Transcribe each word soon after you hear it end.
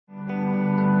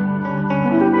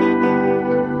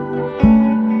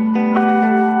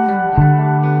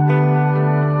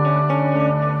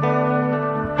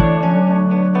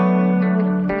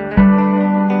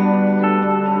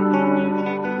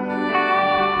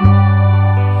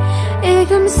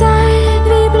एकं सायद्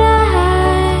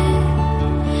विप्रहाय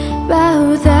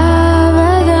बहुधा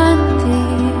वदन्ति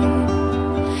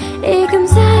एकं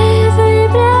सायद्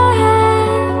विप्रहाय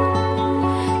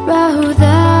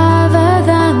बहुधा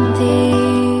वदन्ति.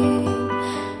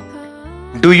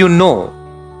 Do you know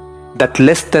that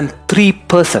less than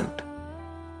 3%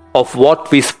 of what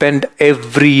we spend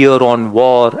every year on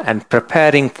war and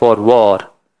preparing for war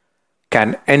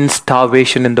can end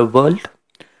starvation in the world?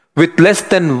 With less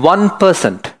than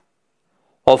 1%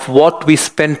 of what we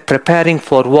spend preparing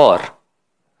for war,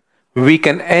 we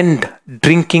can end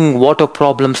drinking water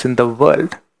problems in the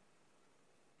world.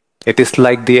 It is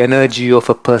like the energy of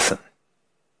a person.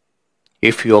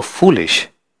 If you are foolish,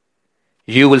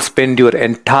 you will spend your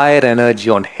entire energy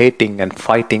on hating and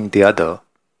fighting the other,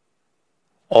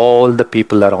 all the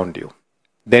people around you.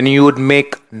 Then you would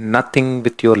make nothing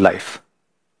with your life.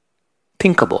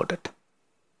 Think about it.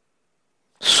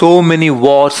 So many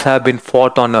wars have been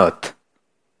fought on earth.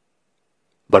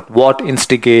 But what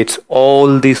instigates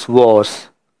all these wars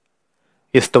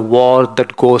is the war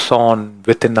that goes on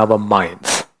within our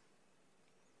minds.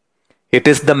 It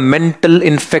is the mental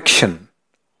infection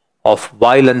of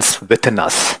violence within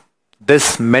us.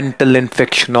 This mental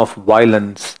infection of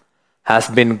violence has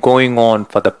been going on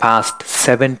for the past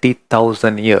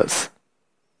 70,000 years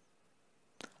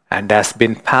and has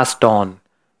been passed on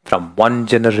from one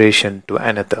generation to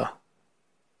another,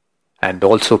 and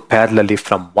also parallelly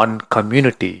from one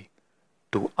community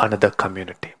to another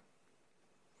community.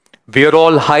 We are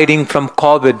all hiding from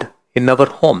COVID in our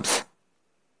homes,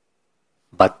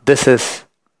 but this is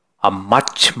a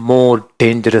much more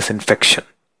dangerous infection.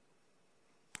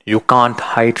 You can't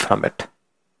hide from it.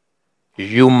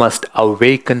 You must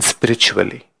awaken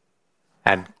spiritually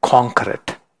and conquer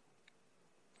it.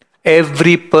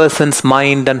 Every person's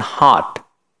mind and heart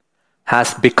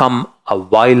has become a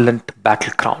violent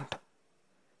battleground.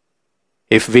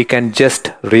 If we can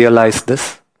just realize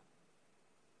this,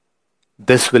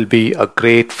 this will be a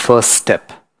great first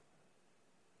step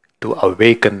to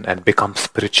awaken and become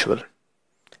spiritual.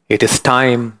 It is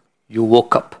time you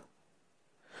woke up.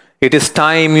 It is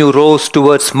time you rose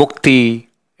towards mukti,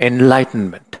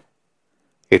 enlightenment.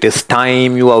 It is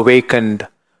time you awakened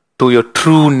to your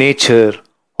true nature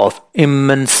of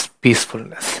immense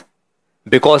peacefulness.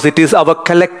 Because it is our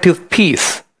collective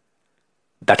peace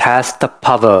that has the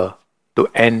power to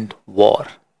end war.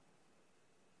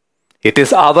 It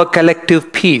is our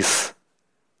collective peace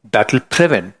that will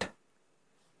prevent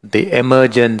the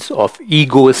emergence of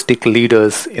egoistic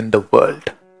leaders in the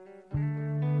world.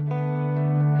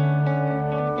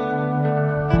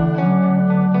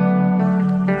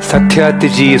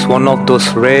 Satyarthiji is one of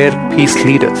those rare peace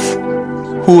leaders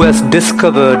who has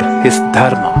discovered his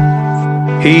dharma.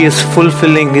 He is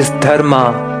fulfilling his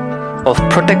dharma of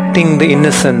protecting the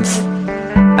innocence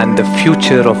and the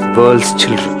future of world's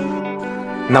children.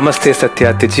 Namaste,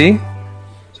 Satyarthiji.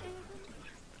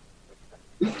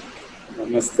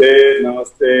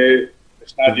 Namaste,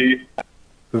 Krishnaji.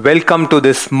 Welcome to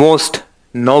this most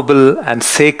noble and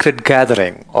sacred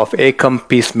gathering of Ekam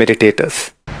Peace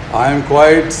meditators. I am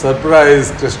quite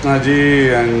surprised,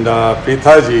 Krishnaji and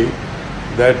Prithaji,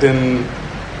 that in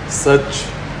such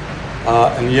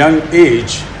an young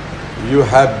age you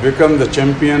have become the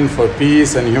champion for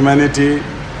peace and humanity,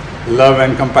 love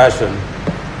and compassion.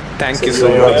 Thank you so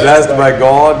much. You are blessed by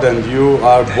God and you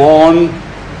are born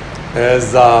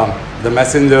as the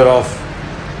messenger of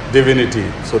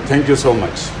divinity. So thank you so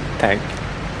much. Thank you.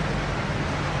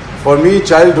 For me,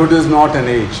 childhood is not an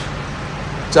age.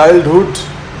 Childhood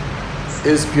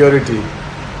is purity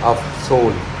of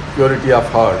soul, purity of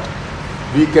heart.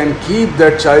 We can keep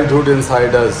that childhood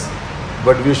inside us,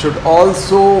 but we should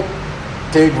also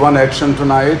take one action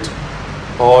tonight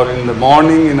or in the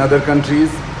morning in other countries.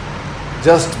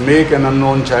 Just make an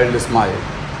unknown child smile.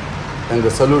 And the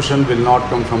solution will not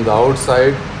come from the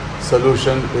outside.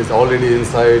 Solution is already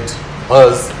inside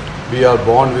us. We are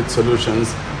born with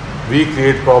solutions. We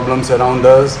create problems around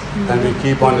us and we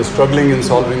keep on struggling in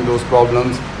solving those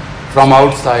problems from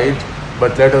outside.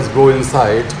 But let us go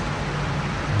inside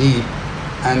deep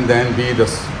and then be the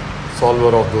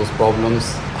solver of those problems.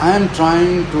 I am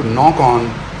trying to knock on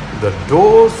the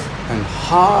doors and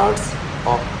hearts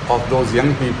of those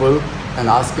young people and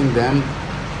asking them,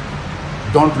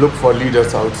 don't look for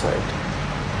leaders outside.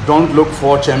 Don't look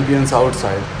for champions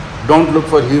outside. Don't look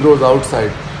for heroes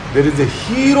outside. There is a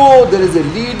hero, there is a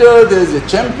leader, there is a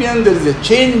champion, there is a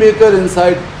change maker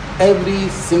inside every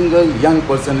single young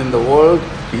person in the world.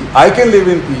 I can live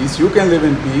in peace, you can live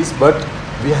in peace, but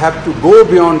we have to go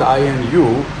beyond I and you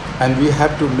and we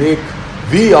have to make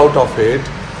we out of it.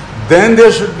 then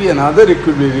there should be another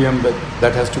equilibrium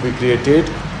that has to be created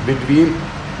between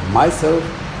myself,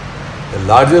 the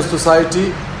larger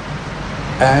society,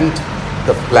 and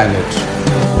the planet.